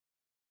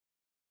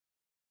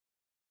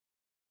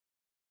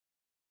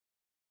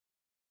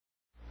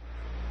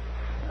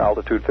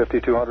Altitude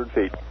 5,200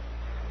 feet.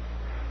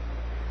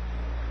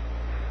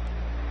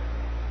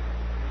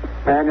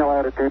 Manual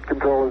attitude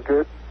control is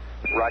good.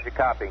 Roger,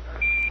 copy.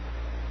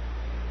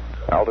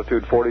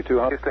 Altitude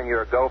 4,200. Houston,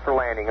 you're a go for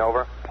landing,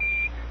 over.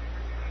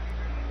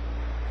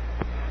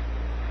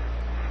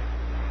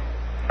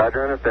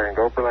 Roger, understand.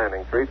 Go for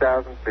landing.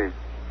 3,000 feet.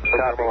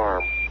 Copy.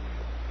 Alarm.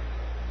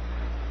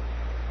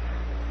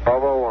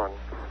 1201.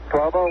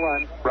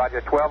 1201.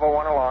 Roger,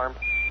 1201 alarm.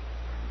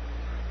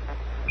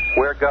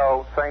 Where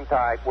go? Same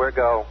type. Where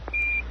go?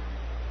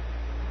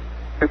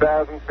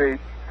 2,000 feet.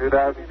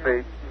 2,000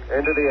 feet.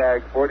 Into the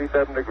ag.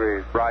 47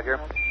 degrees. Roger.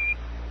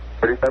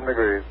 37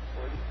 degrees.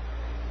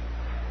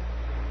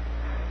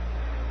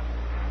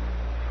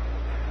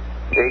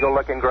 Eagle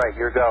looking great.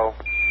 Your go.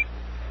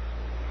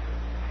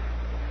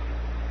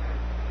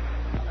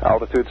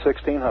 Altitude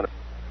 1,600.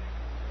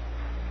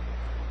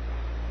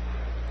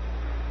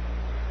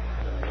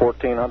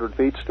 1,400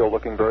 feet, still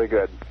looking very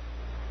good.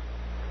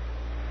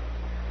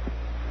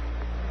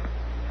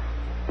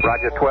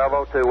 Roger,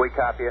 1202. We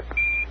copy it.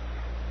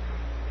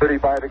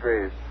 35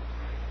 degrees.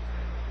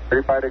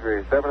 35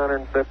 degrees.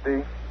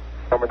 750.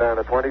 Coming down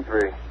to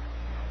 23.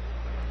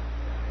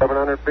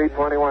 700 feet,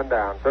 21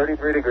 down.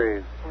 33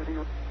 degrees.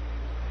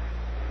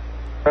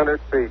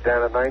 100 feet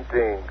down at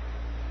 19.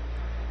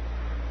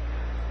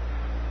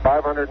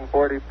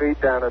 540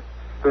 feet down at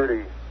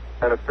 30.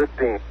 Down at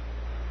 15.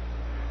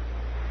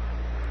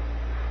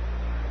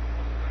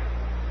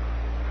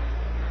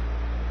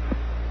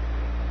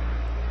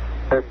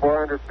 At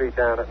 400 feet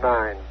down at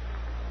 9.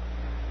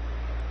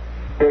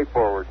 Gate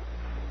forward.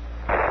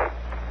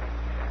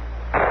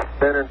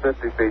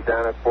 1050 feet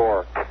down at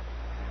 4.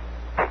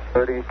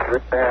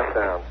 33.5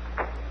 down.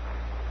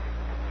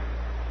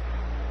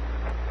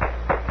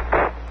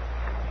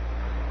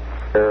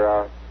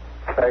 They're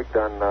pegged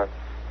on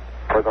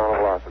horizontal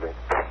velocity.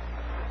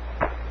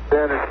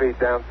 300 feet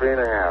down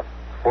 3.5.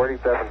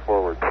 47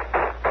 forward.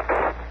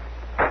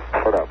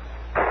 Hold up.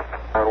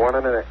 Down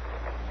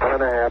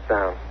 1.5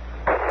 down.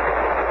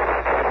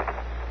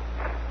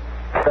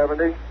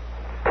 70.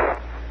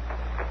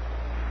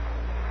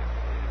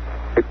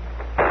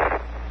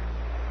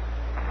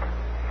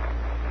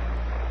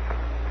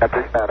 Got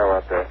the shadow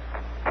up there.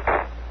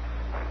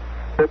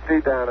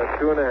 50 down at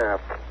 2.5.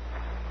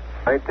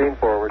 19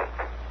 forward.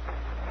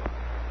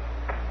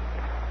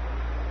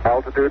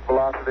 Altitude,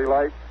 velocity,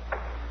 light.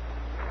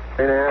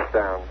 3.5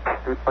 down.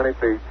 220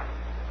 feet.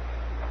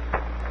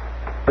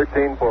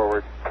 13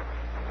 forward.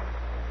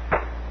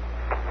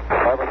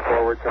 11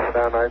 forward, coming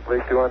down nicely.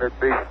 200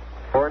 feet.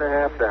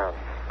 4.5 down.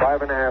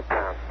 5.5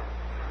 down.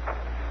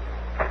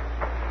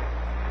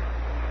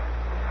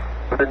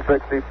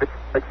 160 feet.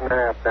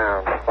 6.5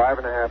 down.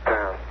 5.5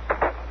 down.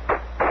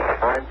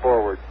 9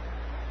 forward.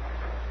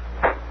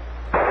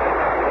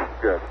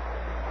 Good.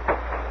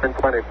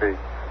 120 feet.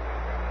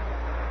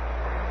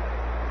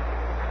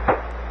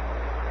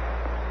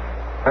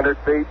 100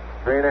 feet.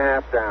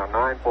 3.5 down.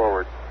 9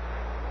 forward.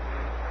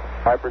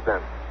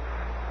 5%.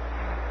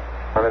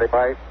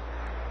 185.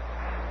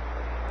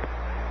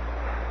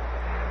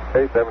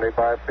 Okay,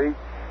 75 feet.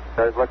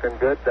 Car's looking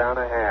good. Down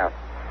a half.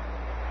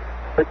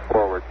 6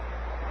 forward.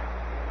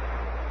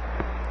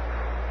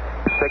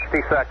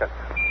 60 seconds.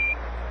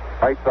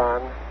 Lights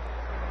on.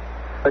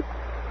 6.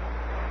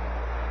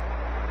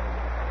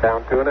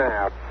 Down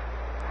 2.5.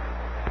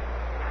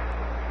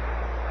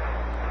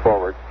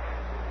 Forward.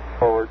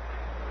 Forward.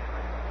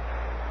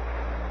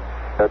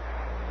 That's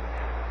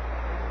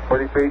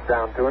 40 feet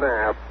down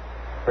 2.5.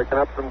 Picking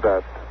up some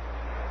dust.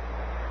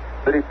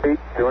 30 feet,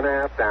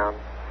 2.5 down.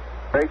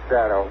 Great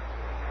shadow.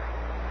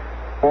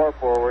 4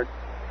 forward.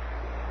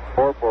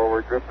 4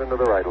 forward. Drift into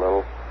the right a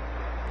little.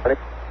 20.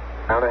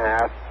 Down a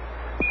half.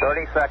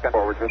 30 seconds.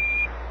 Forward. Just.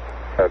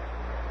 Good.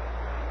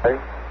 Okay.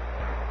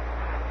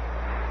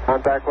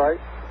 Contact light.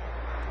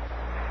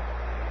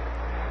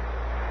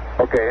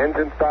 Okay,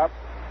 engine stop.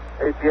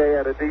 APA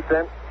at a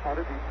descent.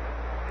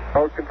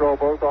 Mode control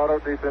both auto.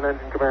 Descent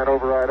engine command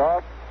override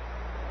off.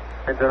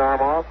 Engine arm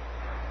off.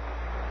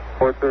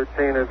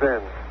 413 is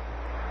in.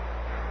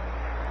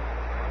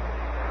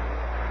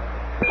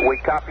 We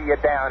copy you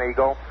down,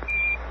 Eagle.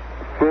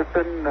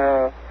 Houston,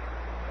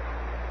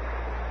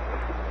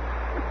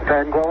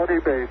 Tranquility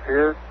Base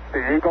here.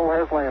 The Eagle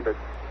has landed.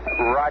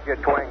 Roger,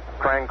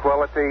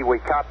 Tranquility. We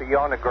copy you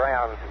on the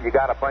ground. You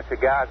got a bunch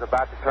of guys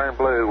about to turn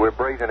blue. We're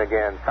breathing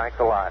again. Thanks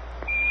a lot.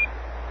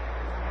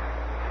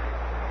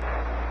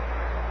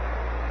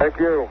 Thank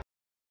you.